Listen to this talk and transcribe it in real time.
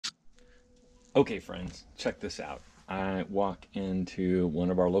Okay, friends, check this out. I walk into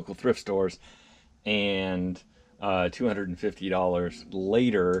one of our local thrift stores, and $250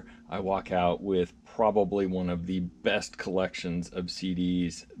 later, I walk out with probably one of the best collections of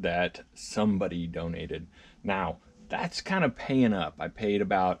CDs that somebody donated. Now, that's kind of paying up. I paid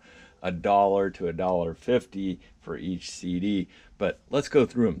about $1 to $1.50 for each CD, but let's go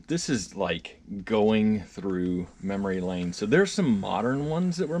through them. This is like going through memory lane. So there's some modern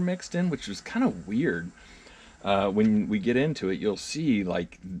ones that were mixed in, which was kind of weird. When we get into it, you'll see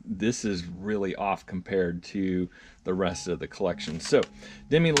like this is really off compared to the rest of the collection. So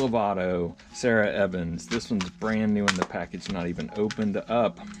Demi Lovato, Sarah Evans, this one's brand new in the package, not even opened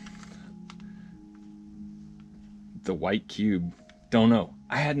up. The White Cube, don't know.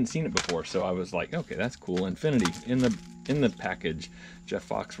 I hadn't seen it before, so I was like, okay, that's cool. Infinity in the package. Jeff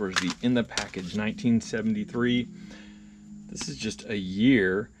Foxworthy in the package, 1973. This is just a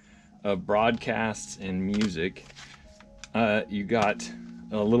year of broadcasts and music. You got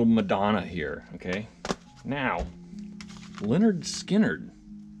a little Madonna here, okay? Now, Leonard Skinner,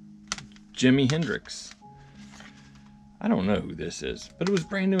 Jimi Hendrix. I don't know who this is, but it was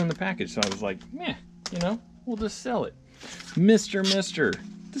brand new in the package, so I was like, meh, you know, we'll just sell it. Mr. Mister.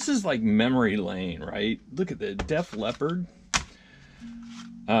 This is like memory lane, right? Look at the Def Leppard.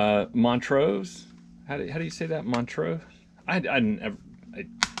 Montrose. How do you say that? Montrose? I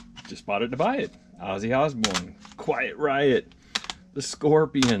just bought it to buy it. Ozzy Osbourne. Quiet Riot. The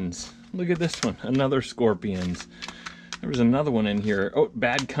Scorpions. Look at this one. Another Scorpions. There was another one in here. Oh,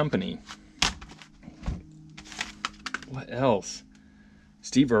 Bad Company. What else?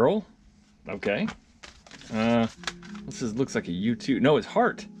 Steve Earle. Okay. This looks like a U2. No, it's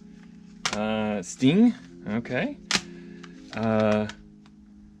Heart. Sting. Okay.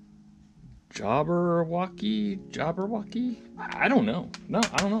 Jabberwocky. I don't know. No,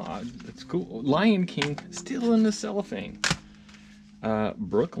 I don't know. It's cool. Lion King, still in the cellophane.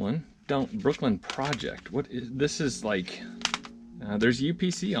 Brooklyn Project. What is this? Is like there's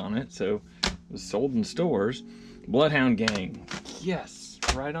UPC on it, so it was sold in stores. Bloodhound Gang. Yes,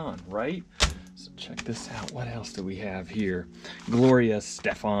 right on, right? So check this out. What else do we have here? Gloria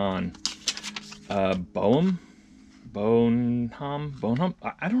Stefan. Bonham.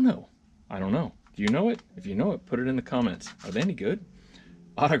 I don't know. Do you know it? If you know it, put it in the comments. Are they any good?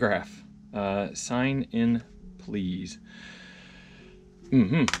 Autograph. Sign in, please.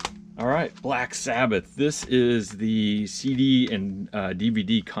 All right, Black Sabbath. This is the CD and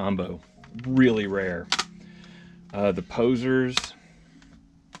DVD combo. Really rare. The Posers.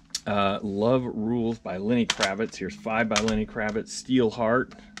 Love Rules by Lenny Kravitz. Here's 5 by Lenny Kravitz. Steel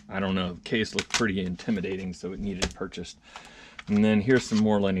Heart. I don't know. The case looked pretty intimidating, so it needed purchased. And then here's some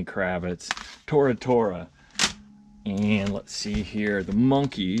more Lenny Kravitz. Tora Tora. And let's see here. The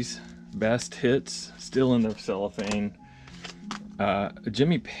Monkees. Best Hits. Still in the cellophane.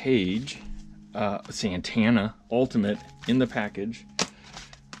 Jimmy Page. Santana. Ultimate in the package.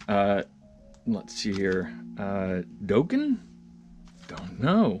 Let's see here. Dokken? Don't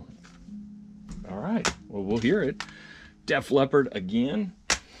know. All right. Well, we'll hear it. Def Leppard again.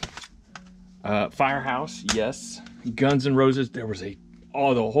 Firehouse, yes. Guns N' Roses. There was the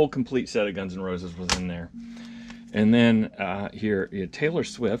whole complete set of Guns N' Roses was in there. And then here, Taylor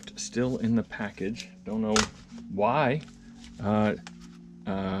Swift, still in the package. Don't know why.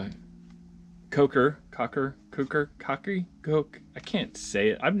 Coker. I can't say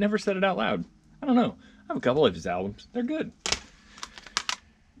it. I've never said it out loud. I don't know. I have a couple of his albums. They're good.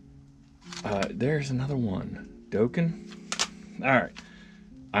 There's another one. Dokken. All right.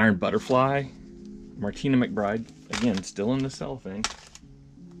 Iron Butterfly. Martina McBride. Again, still in the cellophane.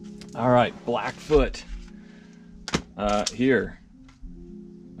 All right. Blackfoot. Here.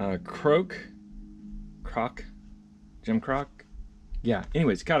 Jim Croc. Yeah.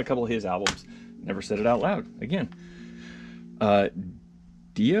 Anyways, got a couple of his albums. Never said it out loud. Again.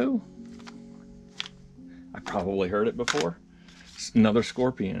 Dio. I probably heard it before. Another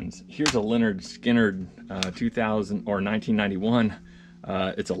Scorpions. Here's a Leonard Skinner 2000 or 1991.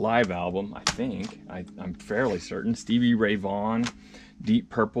 It's a live album, I think. I'm fairly certain. Stevie Ray Vaughan, Deep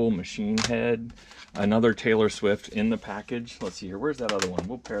Purple, Machine Head. Another Taylor Swift in the package. Let's see here. Where's that other one?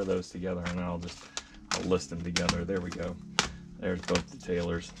 We'll pair those together and I'll list them together. There we go. There's both the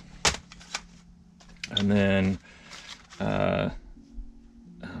Taylors. And then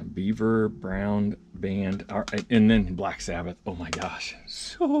Beaver Brown Band, and then Black Sabbath. Oh my gosh,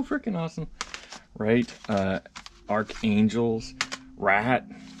 so freaking awesome, right? Archangels, Rat,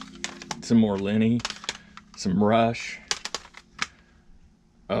 some more Lenny, some Rush,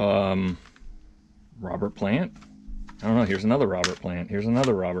 Robert Plant. I don't know. Here's another Robert Plant. Here's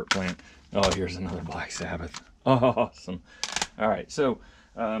another Robert Plant. Oh, here's another Black Sabbath. Awesome. All right, so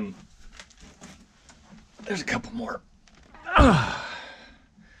there's a couple more.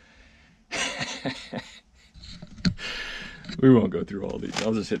 We won't go through all these.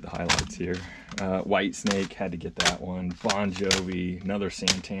 I'll just hit the highlights here. White Snake, had to get that one. Bon Jovi, another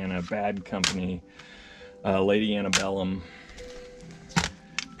Santana. Bad Company, Lady Antebellum.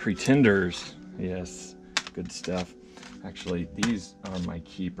 Pretenders, yes, good stuff. Actually, these are my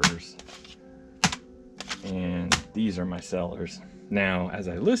keepers, and these are my sellers. Now, as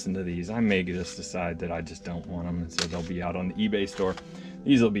I listen to these, I may just decide that I just don't want them, and so they'll be out on the eBay store.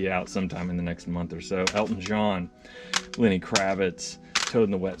 These will be out sometime in the next month or so. Elton John, Lenny Kravitz, Toad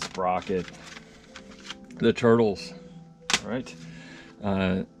and the Wet Sprocket, the Turtles, all right?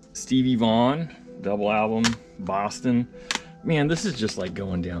 Stevie Vaughan, double album, Boston. Man, this is just like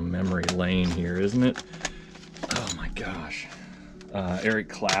going down memory lane here, isn't it? Oh my gosh. Eric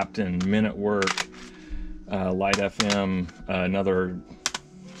Clapton, Men at Work, Light FM, another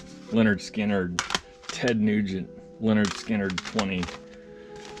Leonard Skinner, Ted Nugent, Leonard Skinner 20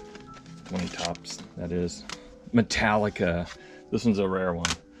 tops, that is. Metallica, this one's a rare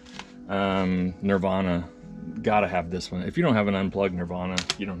one. Nirvana, gotta have this one. If you don't have an unplugged Nirvana,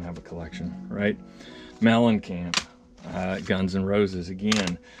 you don't have a collection, right? Mellencamp, Guns N' Roses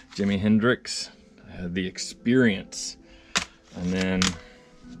again, Jimi Hendrix, The Experience, and then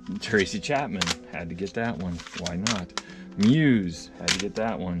Tracy Chapman, had to get that one, why not? Muse, had to get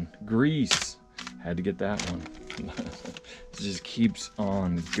that one. Grease, had to get that one. It just keeps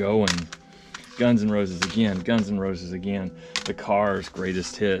on going. Guns N' Roses again, Guns N' Roses again. The Cars,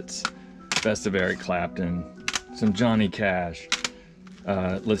 greatest hits. Best of Eric Clapton, some Johnny Cash.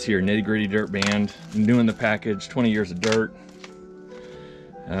 Let's hear Nitty Gritty Dirt Band, New in the Package, 20 Years of Dirt.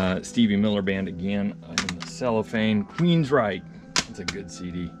 Stevie Miller Band again, in the cellophane. Queensryche, that's a good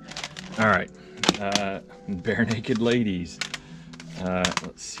CD. All right, Bare Naked Ladies.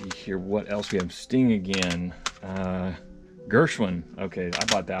 Let's see here, what else we have? Sting again. Gershwin, okay, I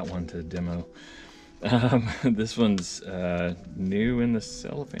bought that one to demo. This one's new in the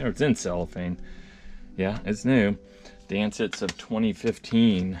cellophane, or it's in cellophane. Yeah, it's new. Dance hits of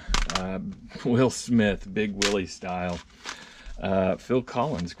 2015. Will Smith, Big Willie style. Phil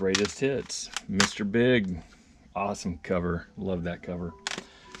Collins, greatest hits. Mr. Big, awesome cover. Love that cover.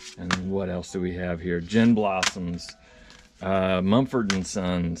 And what else do we have here? Gin Blossoms, Mumford and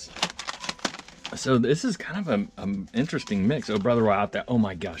Sons. So this is kind of an interesting mix. Oh, Brother, we're out there. Oh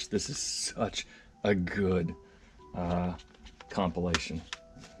my gosh, this is such a good compilation.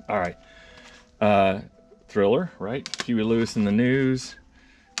 All right. Thriller, right? Huey Lewis and the News.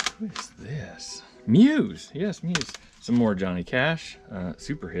 Who is this? Muse. Yes, Muse. Some more Johnny Cash.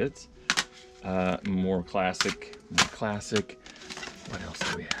 Super hits. More classic. What else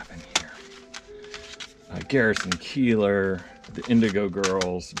do we have in here? Garrison Keillor, the Indigo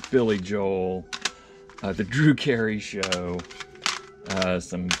Girls, Billy Joel, the Drew Carey Show,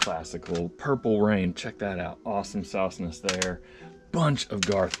 some classical Purple Rain. Check that out. Awesome sauciness there. Bunch of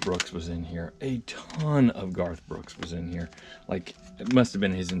Garth Brooks was in here. A ton of Garth Brooks was in here. Like, it must have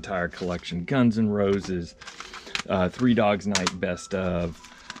been his entire collection. Guns N' Roses, Three Dogs Night best of,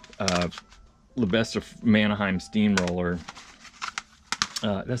 the best of Mannheim Steamroller.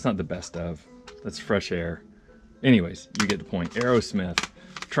 That's not the best of. That's Fresh Air. Anyways, you get the point. Aerosmith,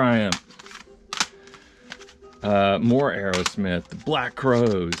 Triumph, more Aerosmith, the Black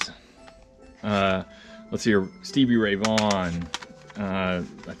Crowes. Let's see here, Stevie Ray Vaughan. I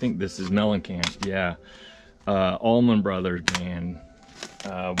think this is Mellencamp, yeah. Allman Brothers Band,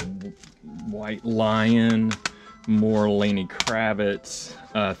 White Lion, more Lenny Kravitz,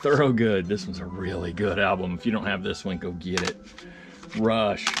 Thorogood. This one's a really good album. If you don't have this one, go get it.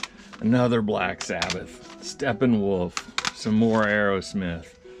 Rush, another Black Sabbath, Steppenwolf, some more Aerosmith.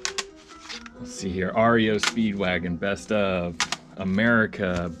 Let's see here, REO Speedwagon, best of.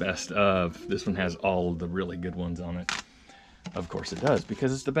 America, best of. This one has all of the really good ones on it. Of course it does,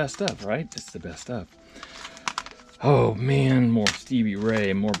 because it's the best of, right? It's the best of. Oh man, more Stevie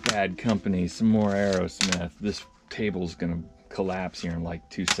Ray, more Bad Company, some more Aerosmith. This table's gonna collapse here in like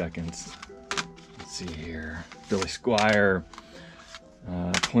 2 seconds. Let's see here. Billy Squier,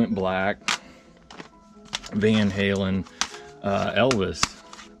 Clint Black, Van Halen, Elvis,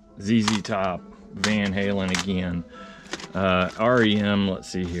 ZZ Top, Van Halen again. REM, let's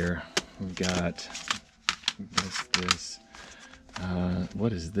see here. We've got this.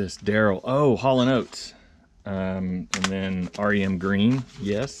 What is this? Daryl. Oh, Hall & Oates. And then REM Green.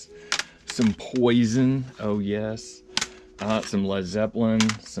 Yes. Some Poison. Oh, yes. Some Led Zeppelin.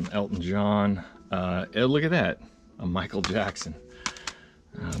 Some Elton John. Oh, look at that. A Michael Jackson.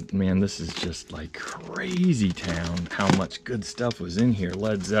 Man, this is just like crazy town. How much good stuff was in here.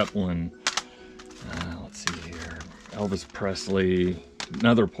 Led Zeppelin. Let's see here. Elvis Presley.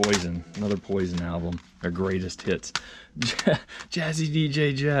 Another Poison album. Their greatest hits. Jazzy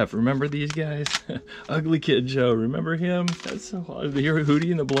DJ Jeff. Remember these guys? Ugly Kid Joe. Remember him? That's so hard.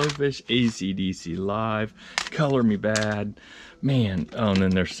 Hootie and the Blowfish. AC/DC Live. Color Me Bad. Man. Oh, and then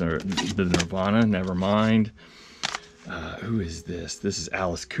there's the Nirvana. Nevermind. Who is this? This is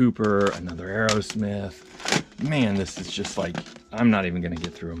Alice Cooper, another Aerosmith. Man, this is just like, I'm not even going to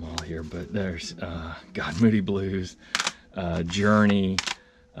get through them all here, but there's God, Moody Blues, Journey,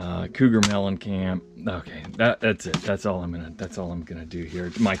 Cougar Mellencamp. Okay, that's it. That's all I'm gonna do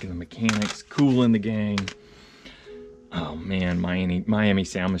here. Mike and the Mechanics, Kool and the Gang. Oh man, Miami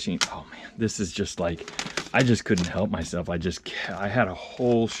Sound Machine. Oh man, this is just like, I just couldn't help myself. I had a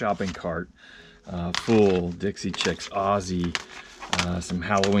whole shopping cart full. Dixie Chicks, Ozzy, some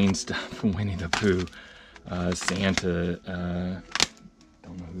Halloween stuff from Winnie the Pooh, Santa,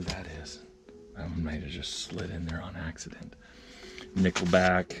 don't know who that is. That one might have just slid in there on accident.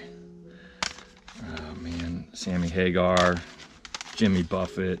 Nickelback, oh man, Sammy Hagar, Jimmy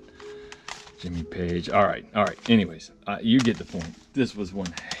Buffett, Jimmy Page. All right. Anyways, you get the point. This was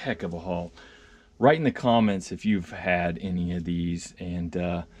one heck of a haul. Write in the comments if you've had any of these, and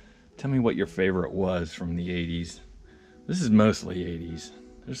tell me what your favorite was from the 80s. This is mostly 80s.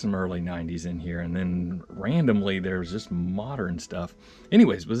 There's some early 90s in here, and then randomly there's just modern stuff.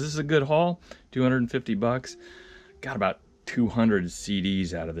 Anyways, was this a good haul? 250 bucks. Got about 200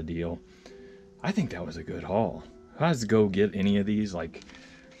 CDs out of the deal. I think that was a good haul. If I was to go get any of these, like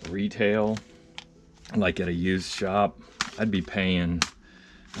retail, like at a used shop, I'd be paying,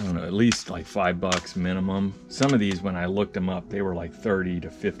 I don't know, at least like $5 minimum. Some of these, when I looked them up, they were like 30 to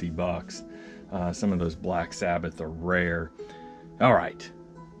 50 bucks. Some of those Black Sabbath are rare. All right.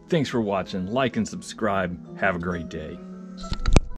 Thanks for watching. Like and subscribe. Have a great day.